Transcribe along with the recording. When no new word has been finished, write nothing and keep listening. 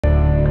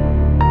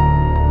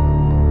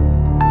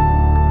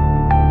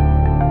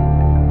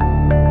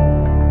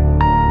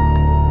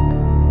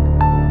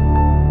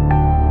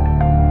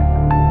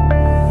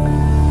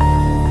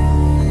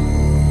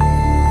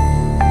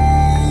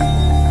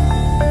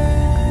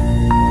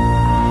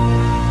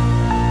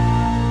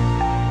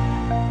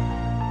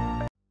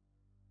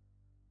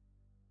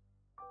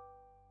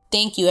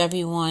Thank you,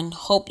 everyone.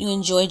 Hope you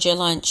enjoyed your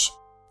lunch.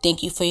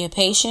 Thank you for your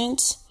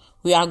patience.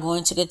 We are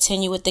going to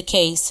continue with the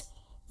case.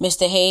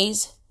 Mr.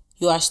 Hayes,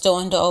 you are still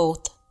under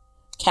oath.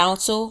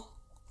 Counsel,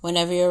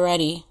 whenever you're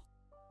ready.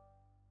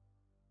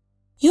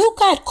 You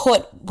got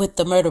caught with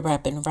the murder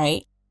weapon,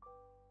 right?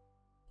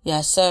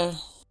 Yes, sir.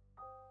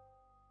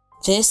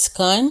 This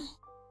gun?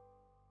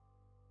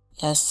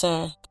 Yes,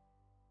 sir.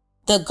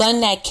 The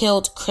gun that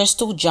killed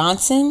Crystal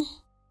Johnson?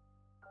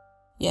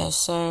 Yes,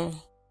 sir.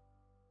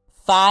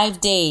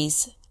 5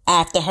 days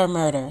after her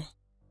murder?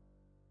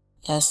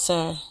 Yes,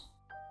 sir.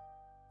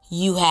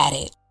 You had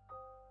it?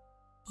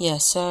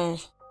 Yes, sir.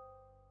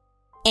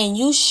 And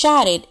you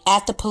shot it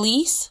at the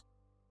police?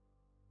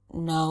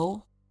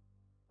 No.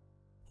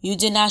 You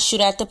did not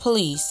shoot at the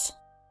police?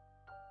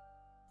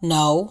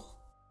 No.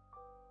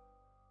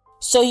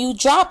 So you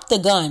dropped the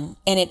gun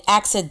and it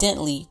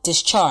accidentally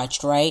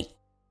discharged, right?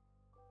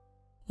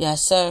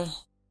 Yes, sir.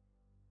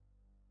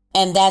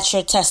 And that's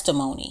your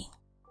testimony?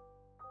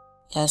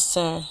 Yes,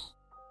 sir.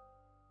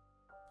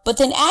 But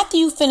then after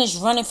you finished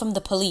running from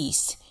the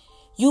police,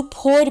 you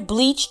poured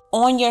bleach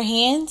on your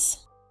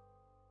hands?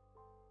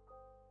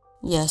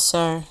 Yes,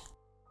 sir.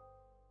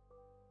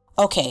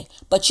 Okay,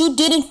 but you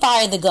didn't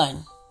fire the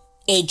gun.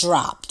 It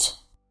dropped.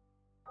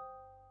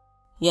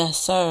 Yes,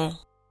 sir.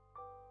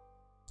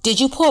 Did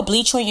you pour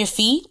bleach on your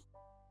feet?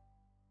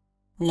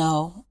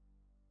 No.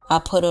 I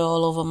put it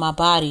all over my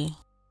body.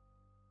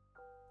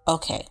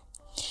 Okay.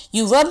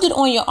 You rubbed it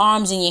on your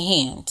arms and your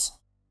hands?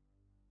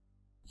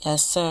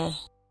 Yes, sir.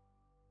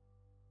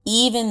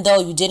 Even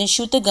though you didn't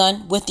shoot the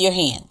gun with your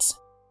hands?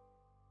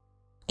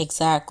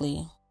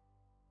 Exactly.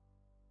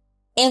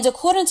 And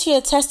according to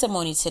your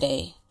testimony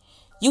today,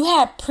 you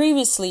had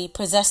previously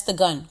possessed the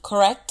gun,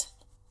 correct?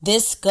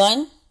 This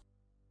gun?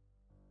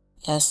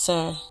 Yes,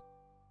 sir.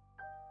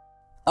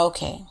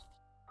 Okay.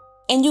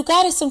 And you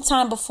got it some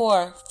time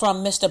before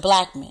from Mr.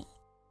 Blackman,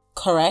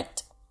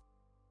 correct?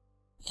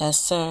 Yes,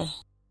 sir.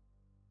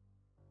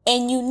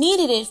 And you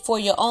needed it for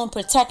your own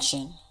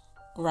protection,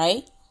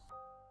 right?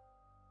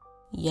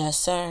 Yes,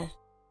 sir.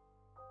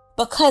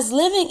 Because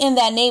living in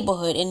that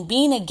neighborhood and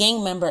being a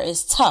gang member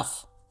is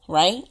tough,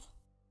 right?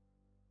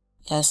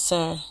 Yes,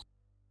 sir.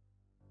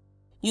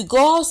 You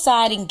go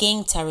outside in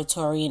gang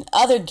territory and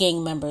other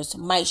gang members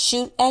might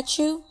shoot at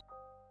you?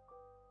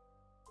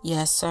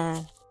 Yes,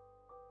 sir.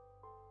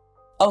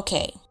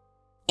 Okay.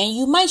 And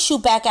you might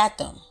shoot back at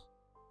them?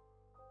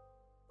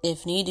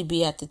 If need to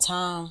be at the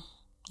time.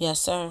 Yes,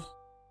 sir.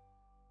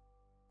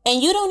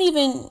 And you don't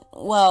even,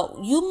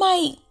 you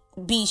might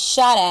be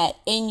shot at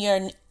in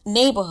your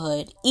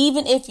neighborhood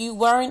even if you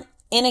weren't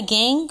in a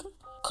gang,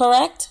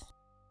 correct?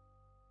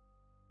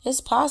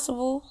 It's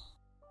possible.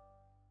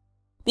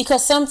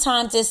 Because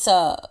sometimes it's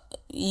a,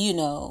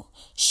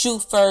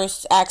 shoot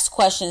first, ask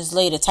questions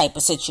later type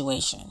of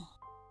situation.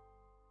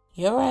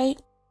 You're right.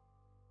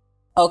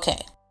 Okay.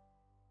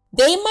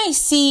 They might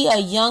see a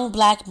young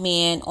black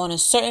man on a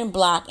certain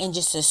block and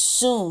just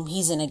assume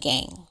he's in a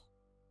gang.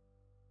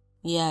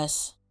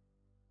 Yes.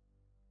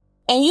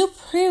 And you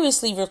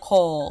previously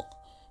recall,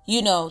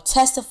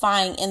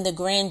 testifying in the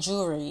grand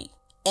jury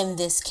in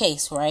this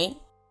case, right?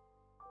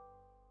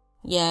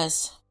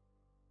 Yes.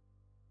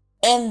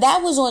 And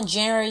that was on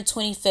January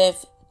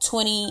 25th,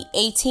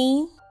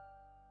 2018?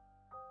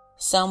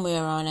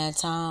 Somewhere around that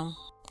time.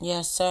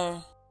 Yes,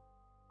 sir.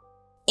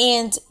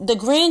 And the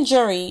grand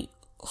jury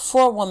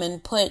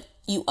forewoman put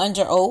you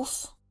under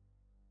oath?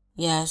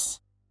 Yes.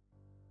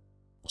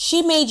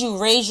 She made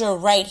you raise your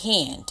right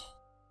hand?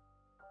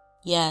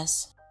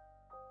 Yes.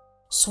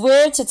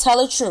 Swear to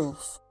tell the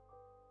truth?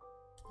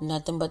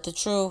 Nothing but the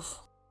truth.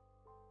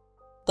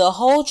 The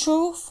whole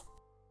truth?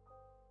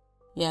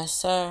 Yes,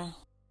 sir.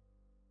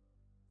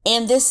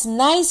 And this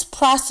nice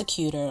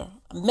prosecutor,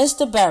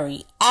 Mr.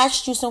 Berry,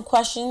 asked you some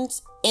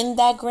questions in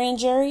that grand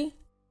jury?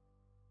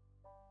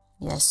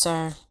 Yes,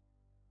 sir.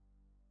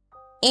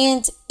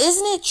 And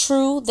isn't it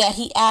true that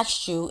he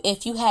asked you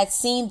if you had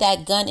seen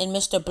that gun in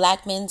Mr.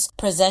 Blackman's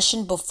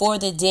possession before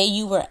the day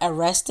you were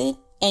arrested?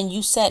 And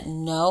you said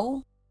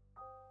no?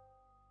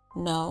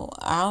 No,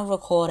 I don't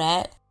recall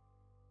that.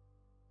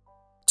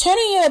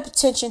 Turning your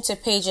attention to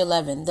page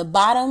 11, the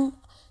bottom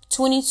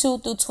 22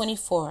 through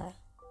 24.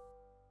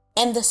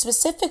 And the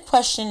specific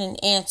question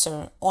and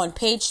answer on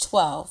page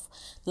 12,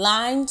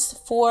 lines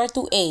 4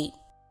 through 8.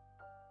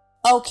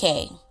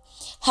 Okay.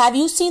 Have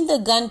you seen the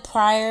gun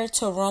prior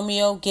to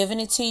Romeo giving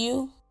it to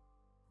you?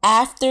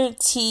 After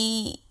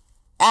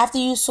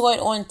you saw it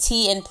on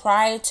T and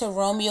prior to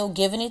Romeo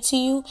giving it to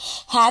you,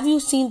 have you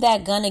seen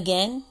that gun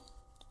again?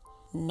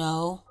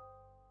 No.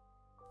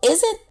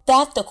 Isn't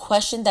that the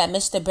question that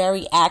Mr.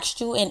 Berry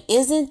asked you, and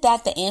isn't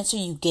that the answer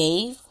you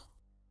gave?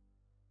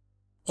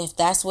 If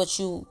that's what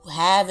you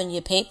have in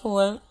your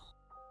paperwork.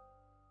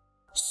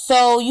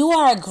 So you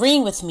are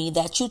agreeing with me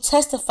that you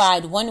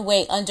testified one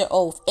way under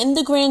oath in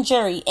the grand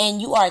jury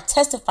and you are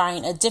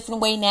testifying a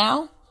different way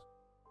now?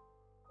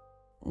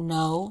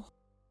 No.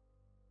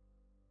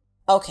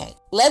 Okay,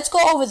 let's go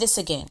over this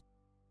again.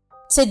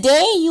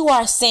 Today you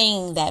are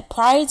saying that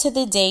prior to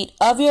the date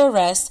of your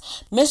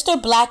arrest,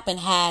 Mr. Blackman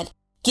had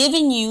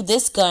given you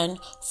this gun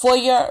for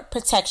your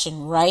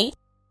protection, right?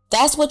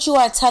 That's what you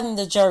are telling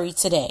the jury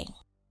today.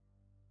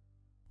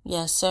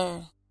 Yes,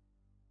 sir.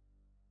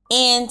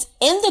 And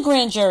in the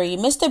grand jury,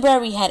 Mr.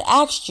 Berry had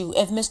asked you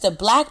if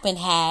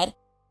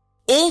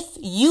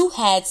you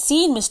had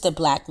seen Mr.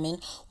 Blackman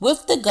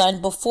with the gun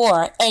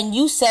before, and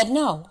you said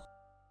no.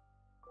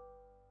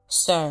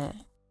 Sir,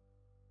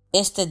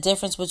 it's the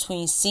difference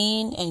between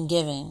seeing and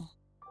giving.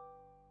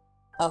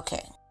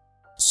 Okay.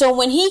 So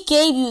when he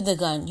gave you the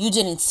gun, you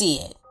didn't see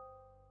it.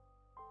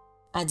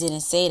 I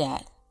didn't say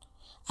that.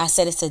 I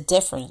said it's a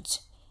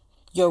difference.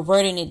 You're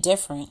wording it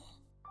different.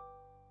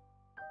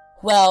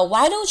 Well,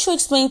 why don't you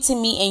explain to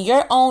me in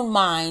your own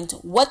mind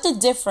what the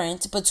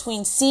difference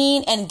between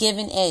seeing and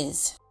giving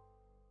is?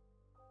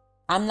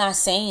 I'm not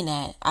saying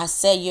that. I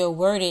said you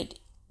worded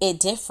it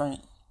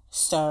different,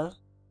 sir.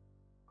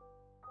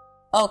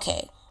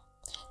 Okay.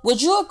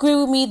 Would you agree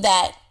with me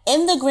that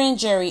in the grand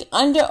jury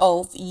under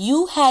oath,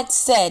 you had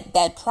said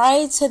that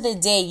prior to the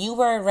day you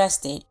were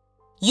arrested,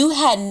 you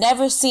had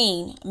never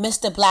seen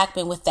Mr.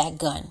 Blackman with that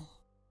gun?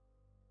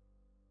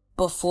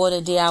 Before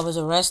the day I was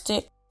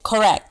arrested?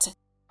 Correct.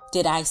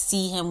 Did I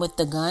see him with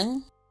the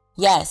gun?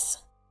 Yes.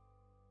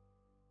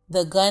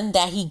 The gun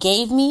that he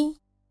gave me?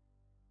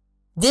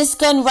 This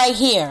gun right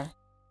here?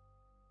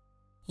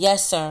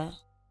 Yes, sir.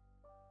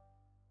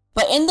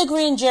 But in the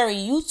grand jury,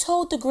 you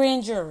told the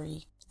grand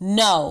jury,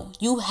 no,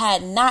 you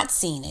had not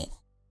seen it.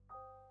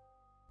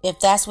 If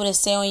that's what it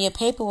says on your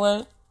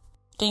paperwork,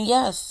 then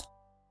yes.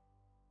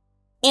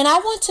 And I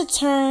want to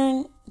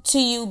turn to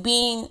you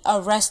being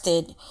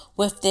arrested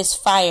with this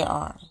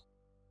firearm.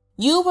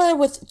 You were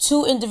with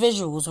two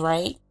individuals,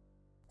 right?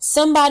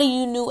 Somebody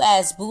you knew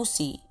as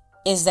Boosie.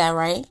 Is that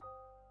right?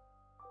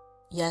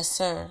 Yes,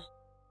 sir.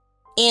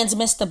 And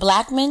Mr.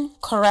 Blackman,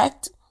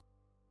 correct?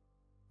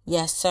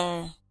 Yes,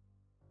 sir.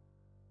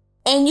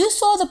 And you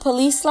saw the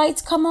police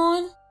lights come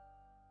on?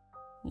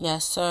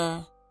 Yes,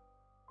 sir.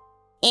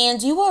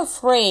 And you were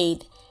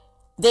afraid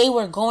they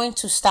were going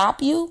to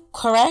stop you,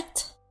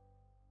 correct?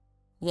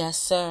 Yes,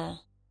 sir.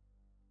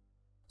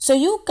 So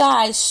you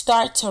guys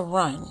start to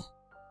run.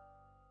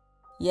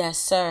 Yes,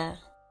 sir.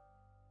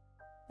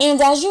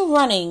 And as you're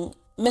running,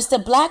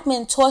 Mr.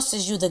 Blackman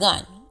tosses you the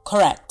gun,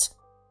 correct?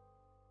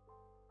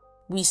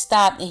 We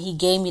stopped and he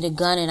gave me the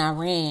gun and I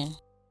ran.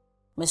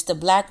 Mr.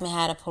 Blackman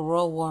had a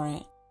parole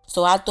warrant,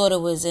 so I thought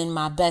it was in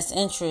my best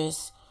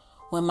interest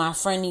when my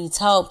friend needs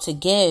help to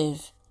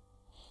give.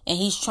 And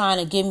he's trying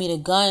to give me the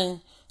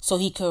gun so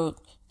he could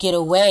get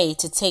away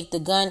to take the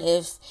gun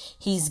if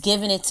he's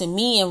giving it to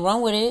me and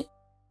run with it.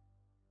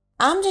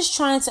 I'm just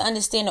trying to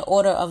understand the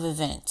order of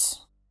events.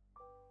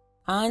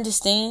 I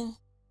understand.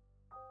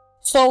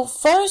 So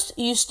first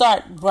you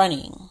start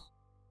running.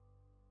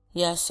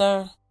 Yes,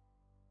 sir.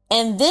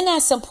 And then at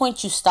some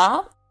point you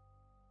stop?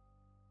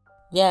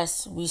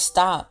 Yes, we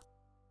stop.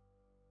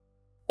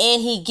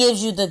 And he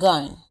gives you the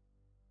gun.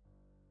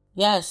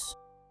 Yes.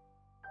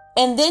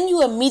 And then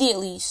you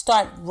immediately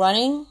start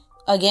running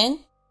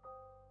again?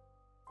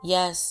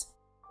 Yes.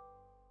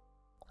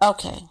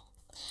 Okay.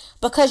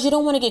 Because you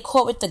don't want to get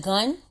caught with the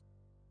gun?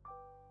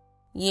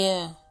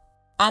 Yeah.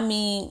 I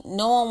mean,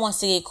 no one wants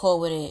to get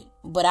caught with it,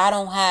 but I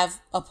don't have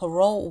a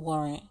parole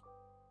warrant.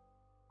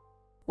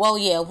 Well,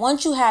 yeah,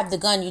 once you have the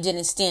gun, you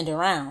didn't stand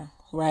around,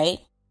 right?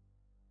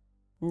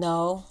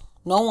 No,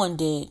 no one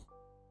did.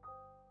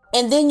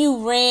 And then you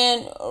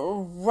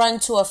run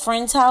to a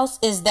friend's house.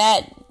 Is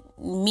that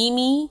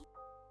Mimi?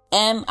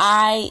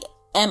 M-I?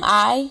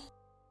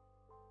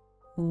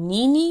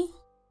 Nini?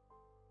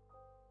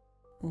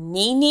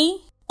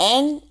 Nini?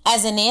 N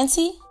as in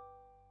Nancy?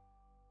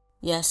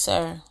 Yes,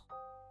 sir.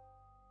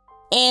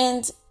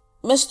 And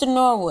Mr.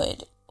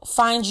 Norwood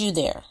finds you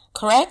there,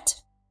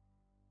 correct?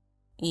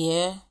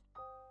 Yeah.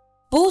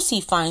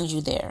 Boosie finds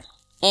you there.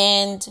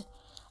 And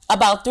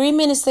about 3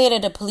 minutes later,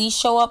 the police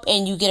show up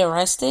and you get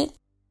arrested?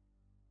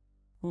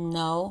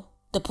 No.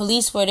 The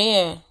police were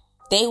there.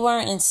 They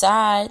weren't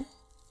inside.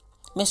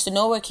 Mr.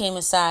 Norwood came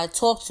inside,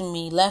 talked to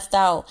me, left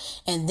out,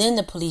 and then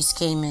the police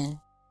came in.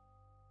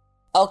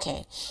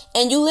 Okay.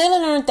 And you later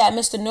learned that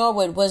Mr.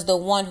 Norwood was the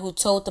one who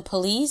told the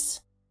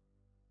police?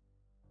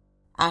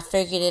 I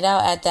figured it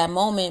out at that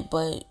moment,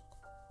 but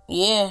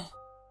yeah.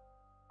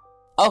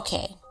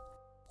 Okay.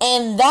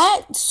 And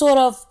that sort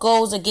of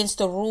goes against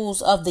the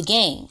rules of the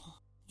game.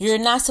 You're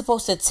not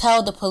supposed to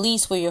tell the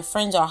police where your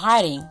friends are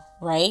hiding,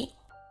 right?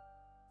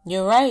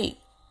 You're right.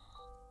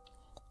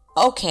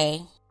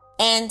 Okay.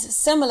 And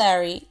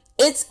similarly,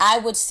 it's, I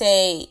would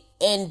say,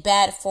 in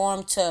bad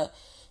form to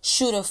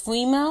shoot a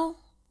female,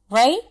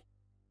 right?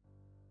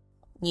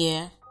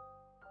 Yeah.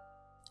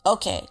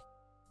 Okay.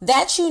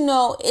 That you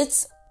know,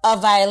 it's a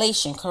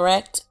violation,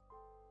 correct?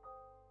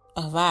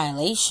 A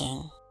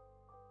violation?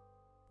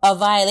 A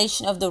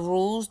violation of the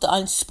rules, the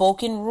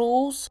unspoken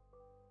rules?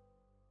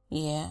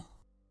 Yeah.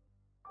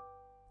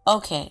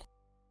 Okay.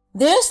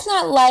 There's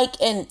not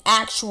like an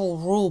actual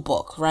rule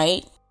book,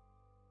 right?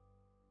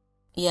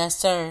 Yes,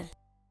 sir.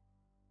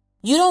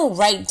 You don't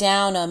write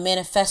down a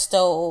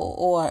manifesto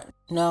or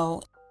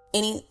no,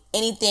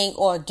 anything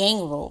or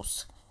gang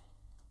rules.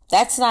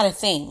 That's not a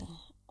thing.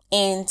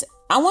 And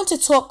I want to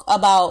talk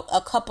about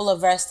a couple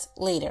of arrests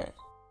later.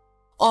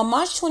 On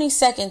March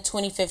 22nd,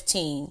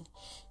 2015,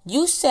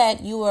 you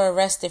said you were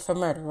arrested for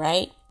murder,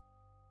 right?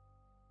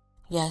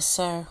 Yes,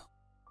 sir.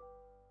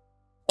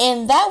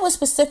 And that was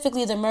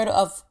specifically the murder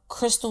of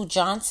Crystal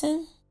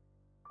Johnson?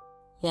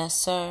 Yes,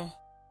 sir.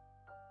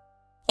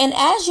 And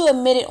as you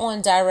admitted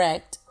on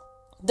direct,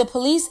 the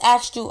police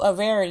asked you a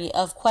variety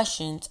of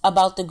questions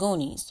about the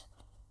Goonies,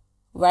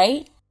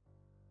 right?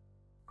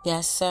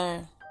 Yes,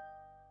 sir.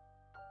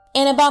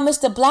 And about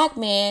Mr.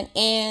 Blackman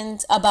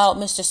and about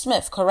Mr.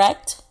 Smith,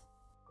 correct?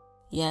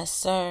 Yes,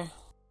 sir.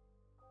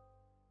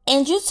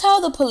 And you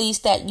tell the police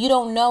that you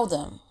don't know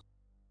them.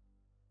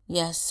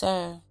 Yes,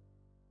 sir.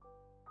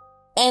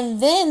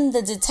 And then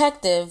the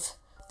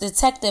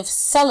Detective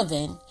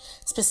Sullivan,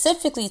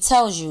 specifically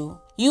tells you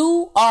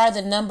you are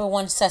the number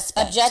one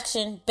suspect.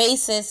 Objection,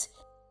 basis,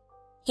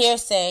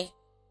 hearsay.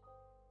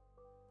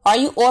 Are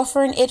you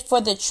offering it for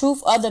the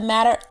truth of the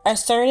matter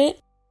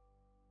asserted?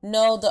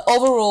 No, the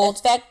overruled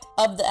effect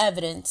of the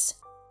evidence.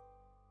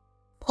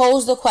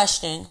 Pose the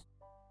question.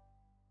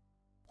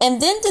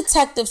 And then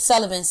Detective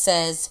Sullivan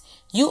says,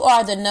 you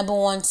are the number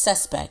one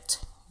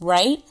suspect,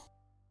 right?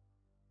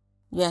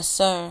 Yes,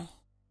 sir.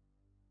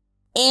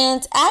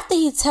 And after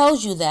he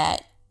tells you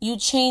that, you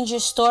change your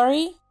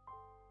story?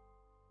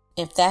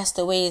 If that's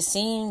the way it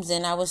seems,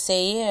 then I would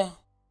say yeah.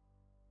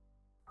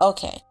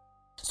 Okay.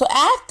 So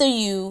after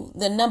you,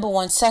 the number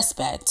one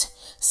suspect,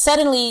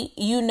 suddenly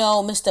you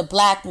know Mr.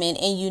 Blackman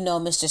and you know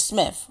Mr.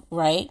 Smith,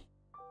 right?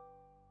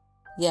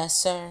 Yes,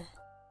 sir.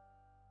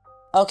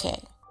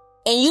 Okay.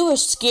 And you were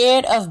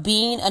scared of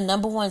being a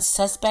number one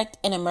suspect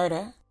in a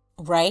murder,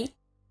 right?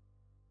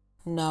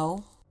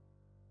 No.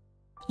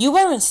 You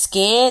weren't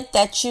scared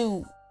that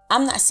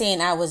I'm not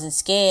saying I wasn't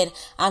scared.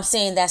 I'm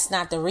saying that's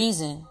not the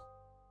reason.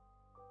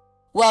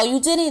 Well, you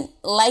didn't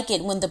like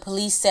it when the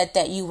police said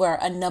that you were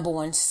a number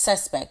one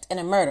suspect in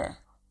a murder,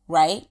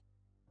 right?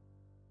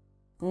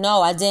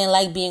 No, I didn't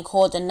like being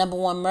called a number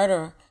one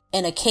murderer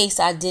in a case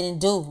I didn't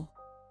do.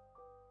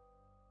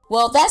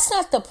 Well, that's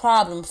not the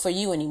problem for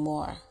you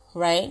anymore,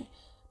 right?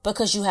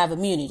 Because you have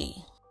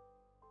immunity.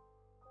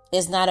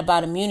 It's not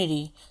about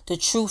immunity. The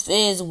truth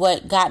is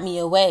what got me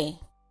away.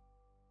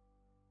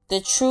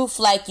 The truth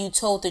like you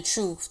told the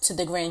truth to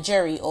the grand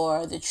jury,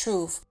 or the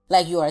truth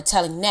like you are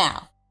telling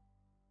now.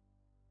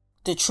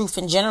 The truth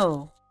in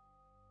general.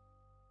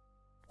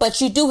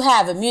 But you do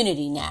have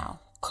immunity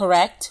now,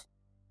 correct?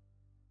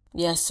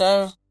 Yes,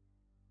 sir.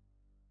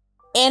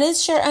 And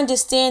it's your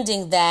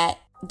understanding that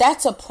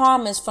that's a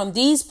promise from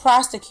these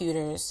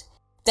prosecutors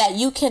that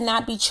you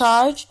cannot be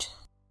charged?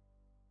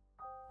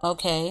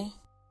 Okay.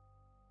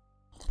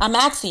 I'm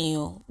asking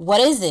you, what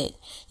is it?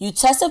 You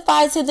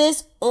testified to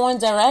this on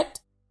direct?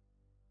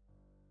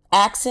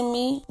 Asking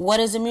me,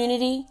 what is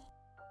immunity?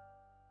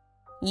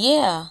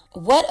 Yeah.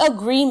 What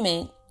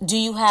agreement do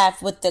you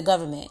have with the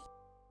government?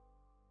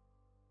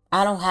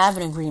 I don't have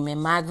an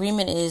agreement. My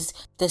agreement is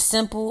the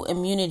simple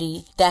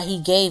immunity that he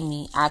gave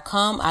me. I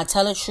come, I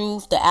tell the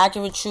truth, the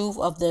accurate truth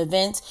of the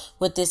events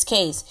with this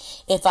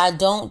case. If I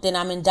don't, then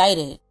I'm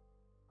indicted.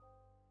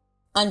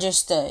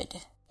 Understood.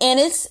 And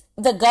it's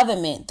the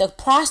government, the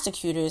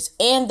prosecutors,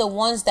 and the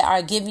ones that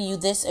are giving you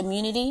this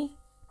immunity,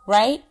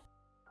 right?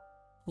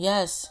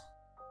 Yes.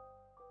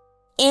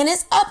 And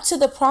it's up to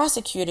the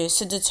prosecutors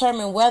to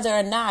determine whether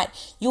or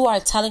not you are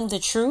telling the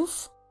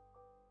truth.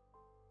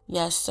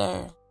 Yes,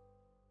 sir.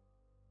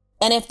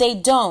 And if they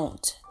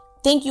don't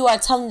think you are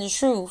telling the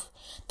truth,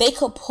 they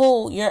could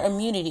pull your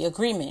immunity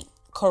agreement,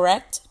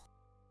 correct?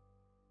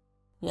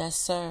 Yes,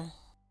 sir.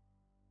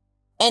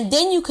 And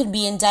then you could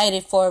be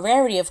indicted for a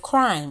variety of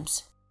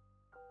crimes.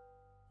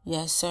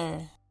 Yes,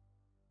 sir.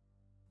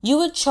 You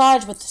were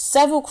charged with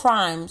several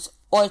crimes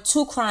or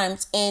 2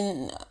 crimes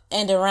in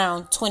and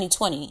around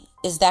 2020.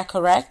 Is that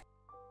correct?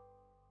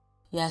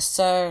 Yes,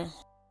 sir.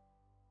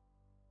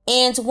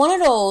 And one of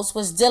those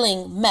was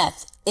dealing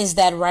meth. Is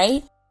that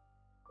right?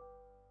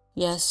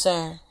 Yes,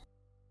 sir.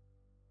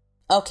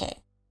 Okay.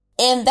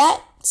 And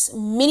that's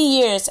many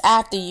years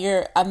after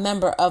you're a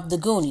member of the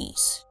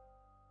Goonies.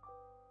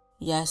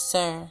 Yes,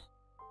 sir.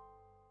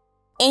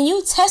 And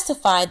you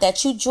testified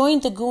that you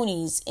joined the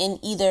Goonies in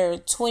either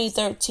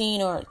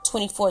 2013 or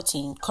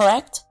 2014,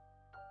 correct?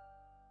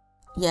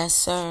 Yes,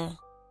 sir.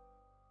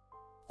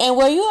 And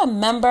were you a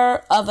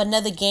member of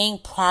another gang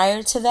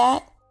prior to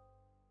that?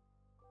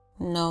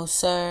 No,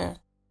 sir.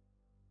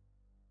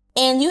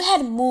 And you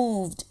had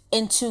moved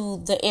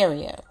into the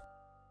area?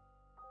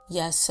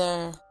 Yes,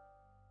 sir.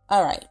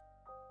 All right.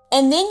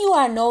 And then you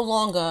are no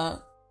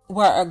longer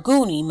were a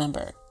Goonie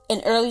member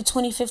in early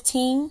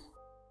 2015?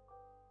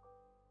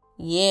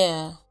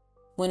 Yeah.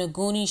 When a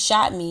Goonie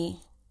shot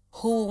me,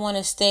 who would want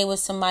to stay with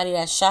somebody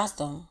that shot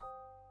them?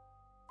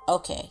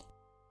 Okay.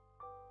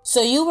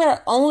 So you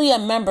were only a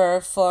member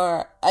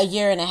for a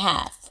year and a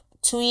half,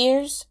 2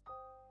 years?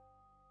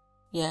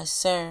 Yes,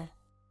 sir.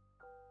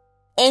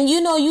 And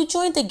you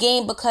joined the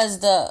gang because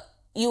the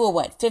You were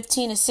what,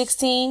 15 or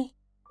 16?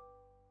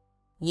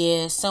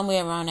 Yeah,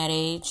 somewhere around that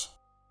age.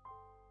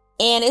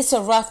 And it's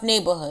a rough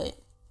neighborhood,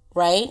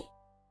 right?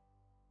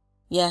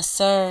 Yes,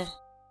 sir.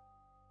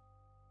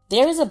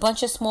 There is a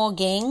bunch of small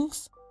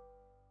gangs.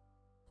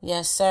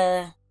 Yes,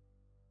 sir.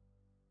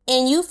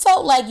 And you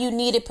felt like you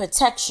needed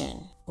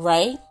protection,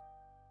 right?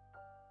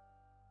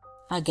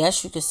 I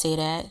guess you could say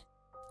that.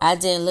 I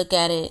didn't look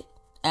at it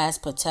as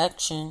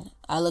protection.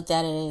 I looked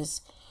at it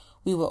as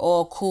we were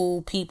all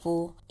cool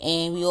people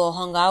and we all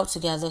hung out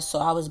together, so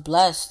I was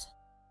blessed.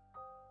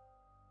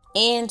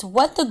 And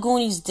what the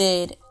Goonies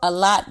did a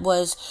lot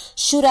was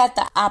shoot at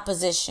the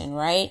opposition,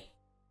 right?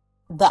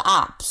 The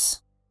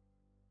ops.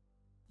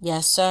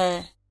 Yes,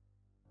 sir.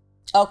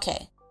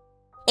 Okay.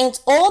 And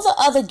all the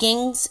other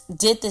gangs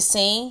did the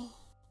same.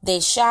 They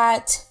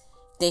shot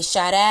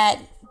at,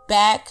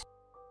 back.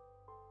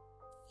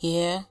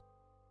 Yeah.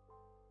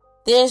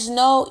 There's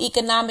no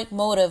economic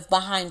motive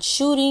behind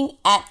shooting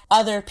at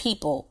other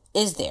people,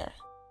 is there?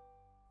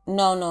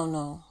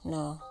 No.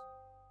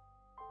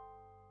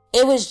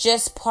 It was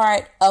just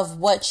part of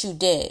what you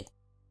did.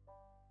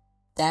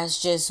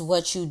 That's just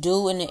what you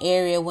do in the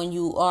area when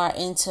you are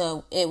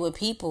into it with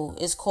people.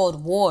 It's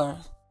called war.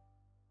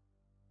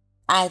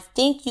 I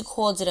think you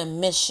called it a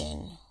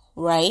mission,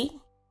 right?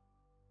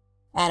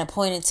 At a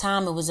point in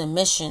time, it was a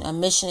mission. A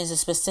mission is a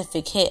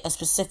specific hit, a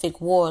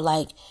specific war,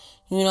 like,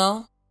 you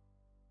know?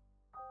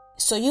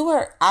 So you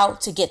were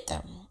out to get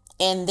them,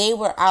 and they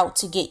were out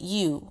to get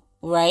you,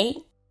 right?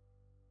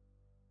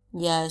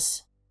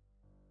 Yes.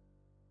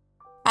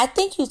 I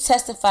think you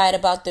testified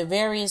about the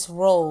various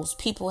roles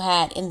people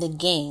had in the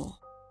gang.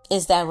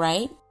 Is that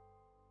right?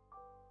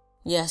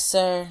 Yes,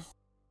 sir.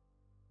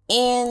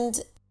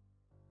 And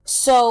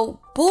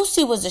so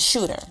Boosie was a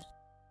shooter.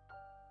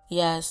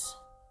 Yes.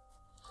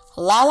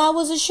 Lala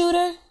was a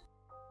shooter.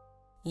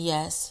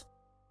 Yes.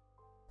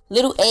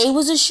 Little A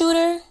was a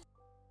shooter.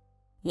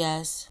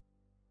 Yes.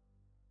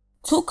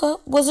 Tuka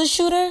was a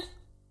shooter.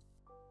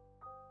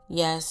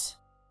 Yes.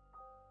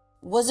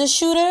 Was a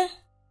shooter.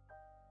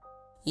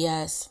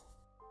 Yes.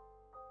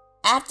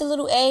 After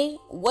little A,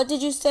 what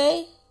did you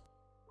say?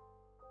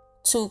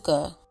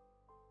 Tuka.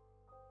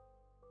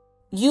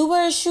 You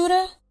were a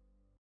shooter?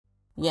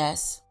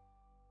 Yes.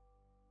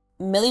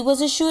 Millie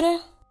was a shooter?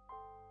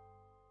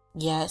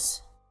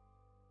 Yes.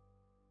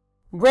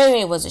 Ray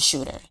Ray was a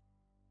shooter.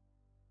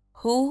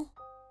 Who?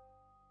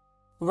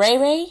 Ray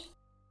Ray?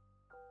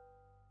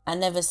 I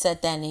never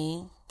said that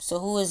name. So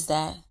who is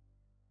that?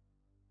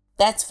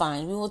 That's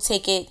fine. We will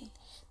take it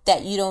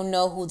that you don't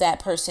know who that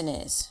person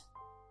is.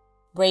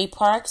 Ray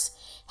Parks,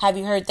 have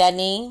you heard that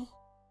name?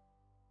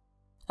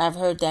 I've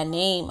heard that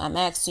name. I'm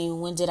asking you,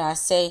 when did I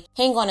say?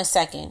 Hang on a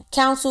second.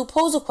 Counsel,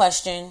 pose a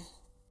question.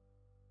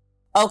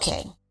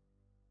 Okay.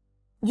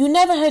 You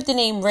never heard the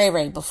name Ray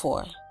Ray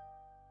before.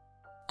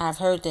 I've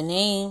heard the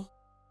name.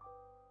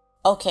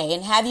 Okay,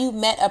 and have you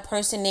met a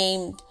person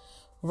named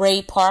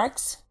Ray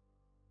Parks?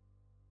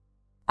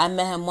 I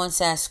met him once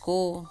at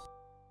school.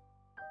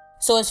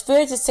 So it's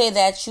fair to say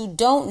that you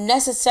don't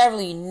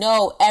necessarily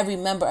know every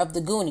member of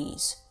the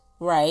Goonies,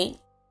 right?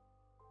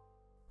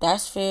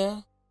 That's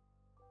fair.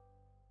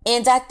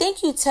 And I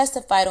think you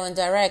testified on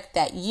direct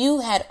that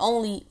you had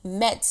only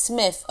met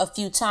Smith a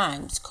few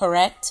times,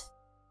 correct?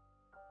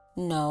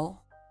 No.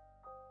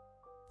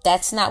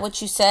 That's not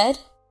what you said?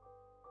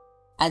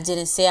 I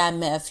didn't say I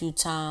met a few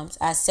times.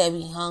 I said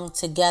we hung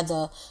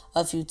together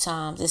a few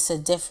times. It's a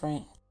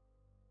different.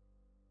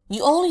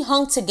 You only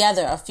hung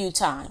together a few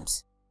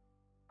times.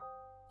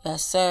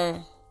 Yes,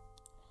 sir.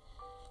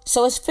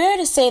 So it's fair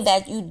to say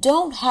that you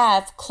don't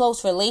have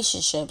close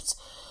relationships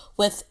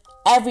with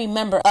every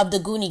member of the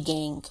Goonie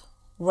Gang,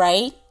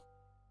 right?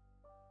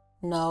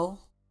 No.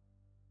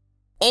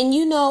 And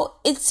you know,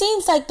 it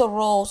seems like the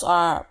roles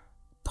are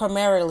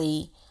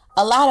primarily,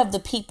 a lot of the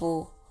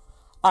people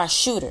are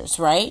shooters,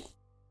 right?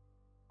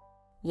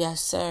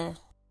 Yes, sir.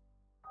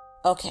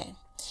 Okay.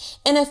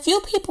 And a few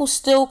people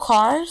steal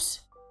cars?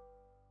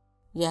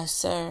 Yes,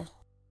 sir.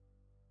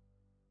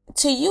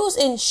 To use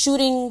in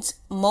shootings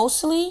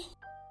mostly?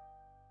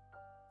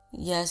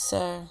 Yes,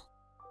 sir.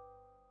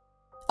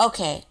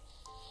 Okay.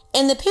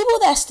 And the people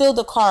that steal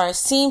the cars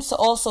seems to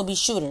also be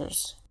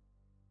shooters?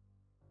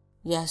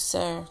 Yes,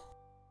 sir.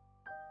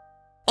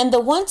 And the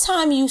one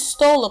time you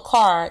stole a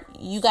car,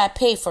 you got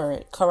paid for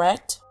it,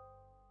 correct?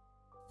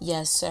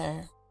 Yes,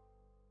 sir.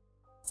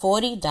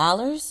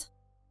 $40?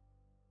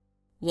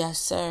 Yes,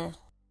 sir.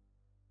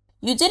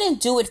 You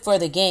didn't do it for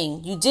the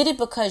gang. You did it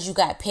because you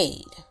got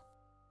paid.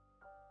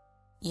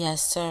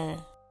 Yes, sir.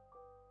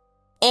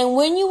 And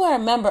when you were a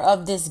member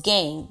of this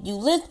gang, you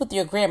lived with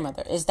your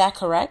grandmother. Is that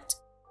correct?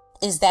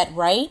 Is that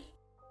right?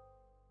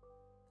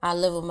 I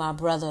live with my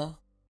brother.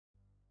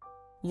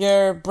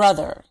 Your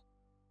brother.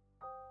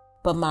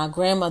 But my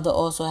grandmother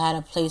also had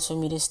a place for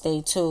me to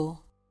stay too.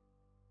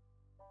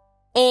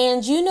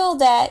 And you know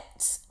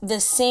that's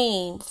the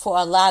same for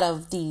a lot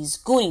of these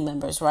Goonie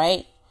members,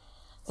 right?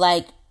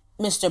 Like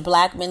Mr.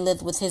 Blackman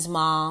lived with his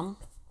mom.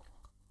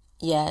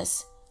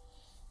 Yes.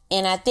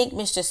 And I think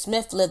Mr.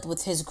 Smith lived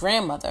with his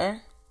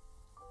grandmother.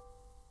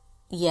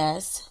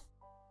 Yes.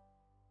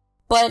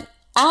 But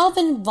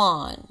Alvin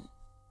Vaughn,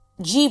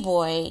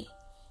 G-Boy,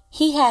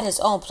 he had his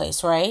own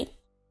place, right?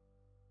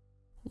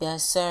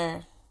 Yes,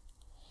 sir.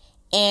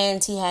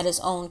 And he had his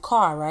own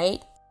car,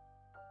 right?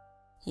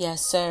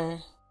 Yes, sir.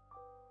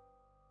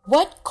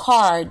 What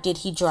car did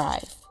he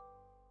drive?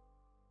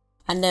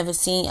 I never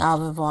seen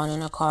Alvin Vaughn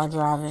in a car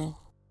driving.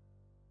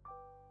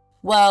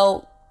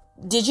 Well,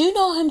 did you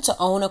know him to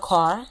own a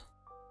car?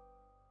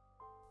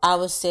 I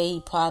would say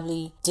he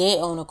probably did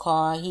own a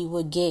car. He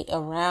would get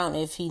around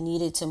if he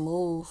needed to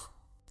move.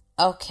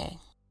 Okay,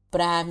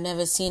 but I have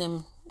never seen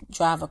him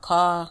drive a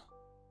car.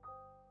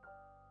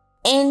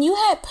 And you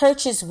had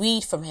purchased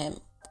weed from him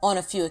on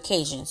a few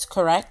occasions,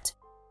 correct?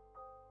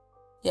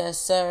 Yes,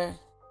 sir.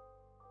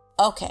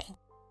 Okay.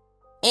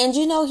 And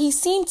you know, he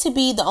seemed to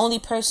be the only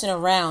person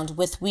around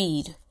with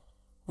weed,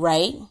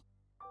 right?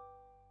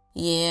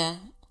 Yeah,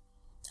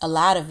 a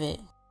lot of it.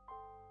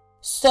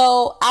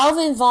 So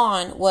Alvin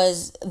Vaughn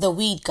was the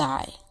weed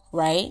guy,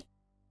 right?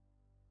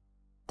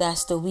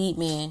 That's the weed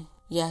man.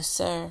 Yes,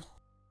 sir.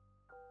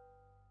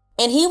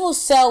 And he will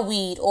sell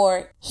weed,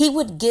 or he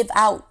would give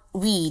out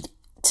weed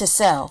to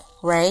sell,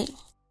 right?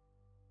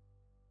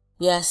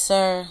 Yes,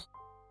 sir.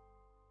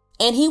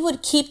 And he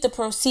would keep the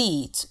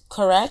proceeds,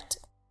 correct?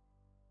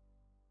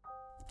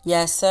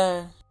 Yes,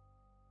 sir.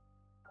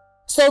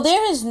 So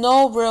there is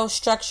no real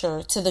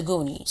structure to the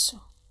Goonies,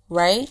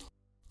 right?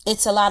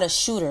 It's a lot of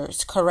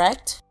shooters,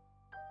 correct?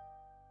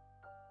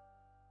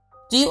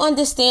 Do you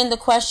understand the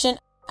question?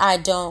 I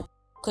don't.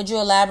 Could you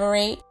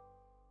elaborate?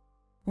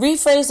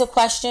 Rephrase the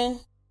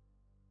question.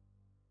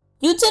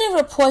 You didn't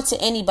report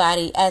to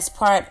anybody as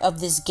part of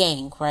this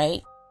gang,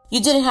 right?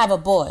 You didn't have a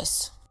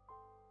boss.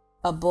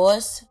 A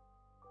boss?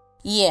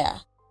 Yeah.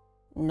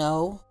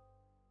 No.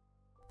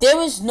 There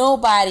was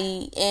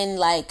nobody in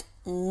like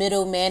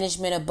middle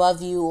management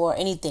above you or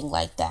anything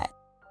like that.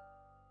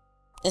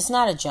 It's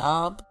not a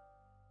job.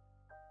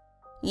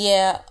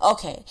 Yeah,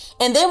 okay.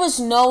 And there was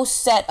no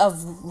set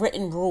of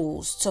written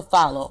rules to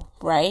follow,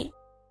 right?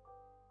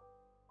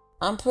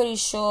 I'm pretty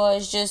sure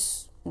it's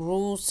just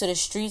rules to the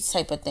streets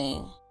type of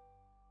thing.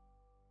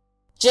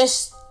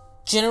 Just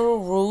general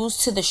rules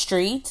to the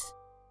streets?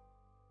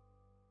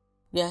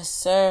 Yes,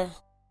 sir.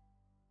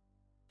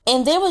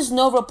 And there was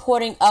no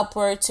reporting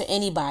upward to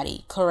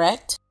anybody,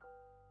 correct?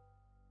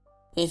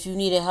 If you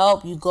needed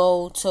help, you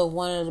go to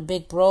one of the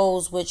big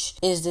bros, which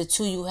is the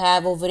two you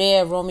have over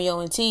there, Romeo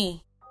and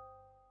T.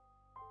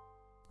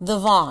 The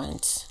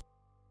Vaughns.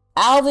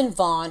 Alvin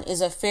Vaughn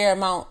is a fair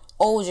amount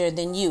older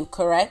than you,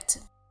 correct?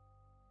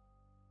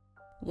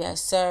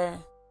 Yes, sir.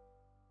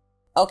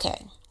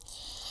 Okay.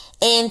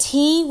 And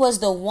he was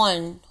the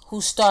one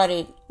who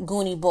started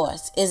Goonie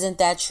Boss. Isn't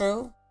that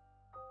true?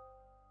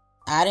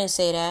 I didn't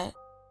say that.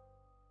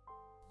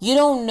 You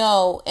don't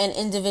know an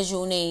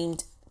individual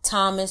named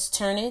Thomas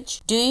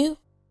Turnage, do you?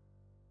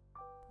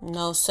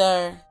 No,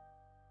 sir.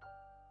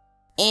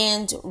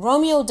 And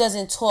Romeo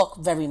doesn't talk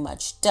very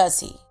much, does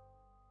he?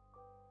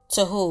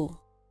 To who?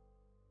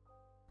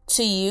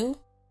 To you?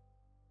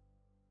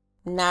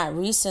 Not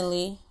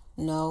recently,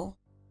 no.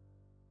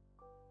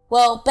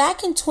 Well,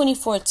 back in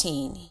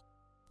 2014,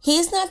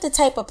 he's not the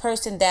type of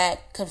person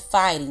that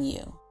confide in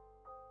you.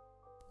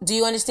 Do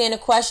you understand the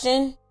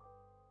question?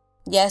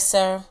 Yes,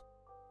 sir.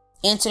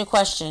 Answer the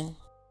question.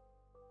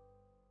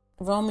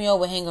 Romeo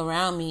would hang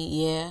around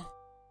me, yeah.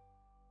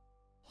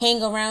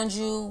 Hang around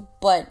you,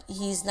 but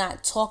he's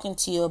not talking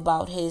to you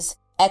about his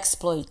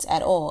exploits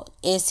at all,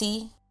 is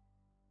he?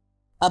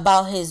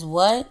 About his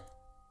what?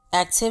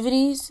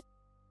 Activities?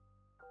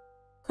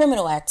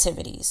 Criminal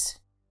activities.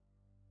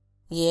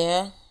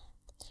 Yeah.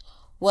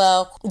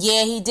 Well,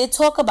 yeah, he did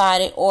talk about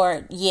it,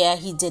 or yeah,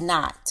 he did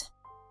not.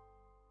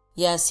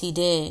 Yes, he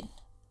did.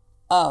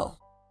 Oh.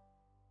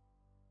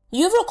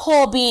 You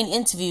recall being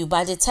interviewed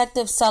by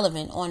Detective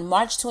Sullivan on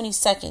March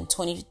 22nd,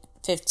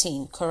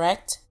 2015,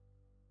 correct?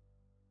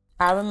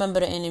 I remember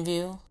the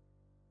interview.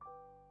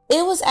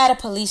 It was at a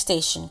police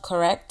station,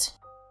 correct?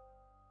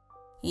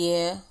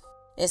 Yeah.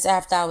 It's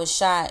after I was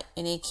shot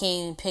and they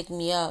came and picked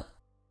me up.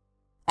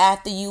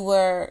 After you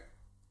were...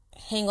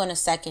 Hang on a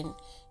second.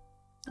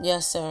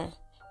 Yes, sir.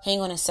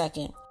 Hang on a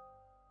second.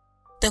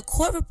 The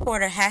court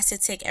reporter has to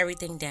take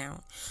everything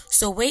down.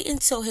 So wait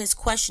until his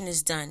question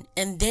is done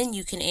and then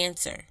you can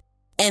answer.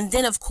 And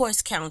then, of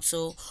course,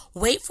 counsel,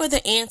 wait for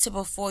the answer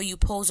before you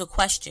pose a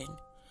question.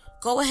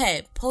 Go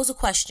ahead, pose a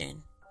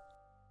question.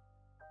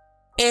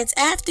 And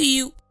after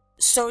you...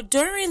 So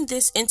during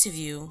this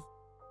interview...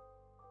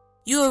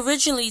 You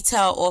originally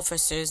tell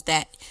officers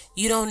that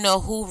you don't know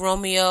who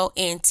Romeo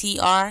and T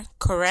are,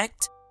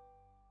 correct?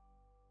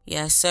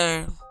 Yes,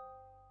 sir.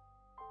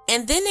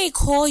 And then they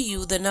call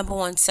you the number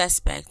one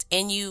suspect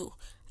and you,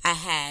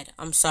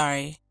 I'm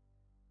sorry.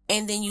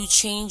 And then you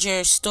change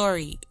your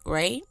story,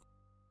 right?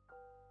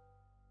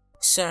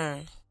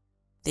 Sir,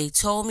 they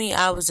told me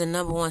I was the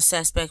number one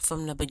suspect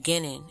from the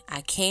beginning.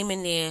 I came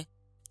in there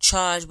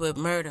charged with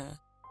murder.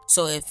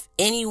 So if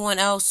anyone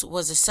else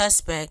was a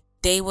suspect,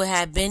 they would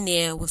have been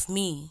there with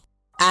me.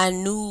 I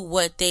knew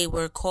what they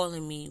were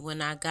calling me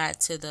when I got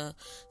to the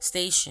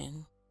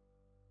station.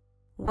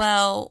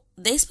 Well,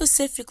 they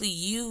specifically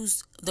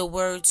used the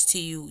words to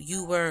you,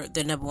 you were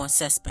the number one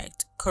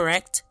suspect,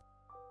 correct?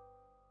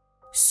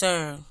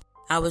 Sir,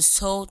 I was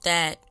told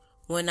that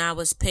when I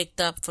was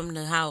picked up from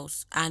the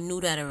house. I knew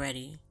that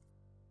already.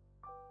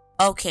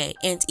 Okay,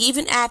 and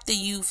even after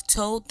you've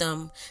told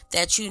them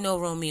that you know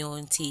Romeo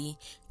and T,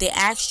 they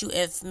asked you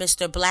if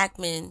Mr.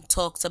 Blackman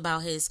talks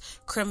about his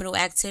criminal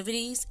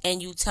activities,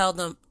 and you tell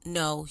them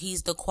no,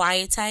 he's the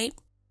quiet type?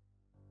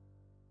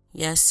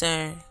 Yes,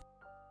 sir.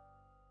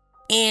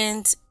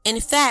 And in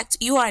fact,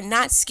 you are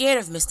not scared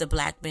of Mr.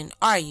 Blackman,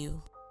 are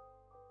you?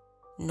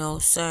 No,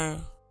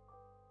 sir.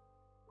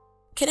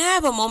 Can I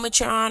have a moment,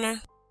 Your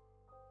Honor?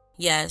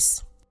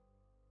 Yes.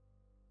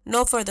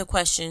 No further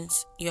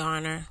questions, Your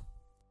Honor.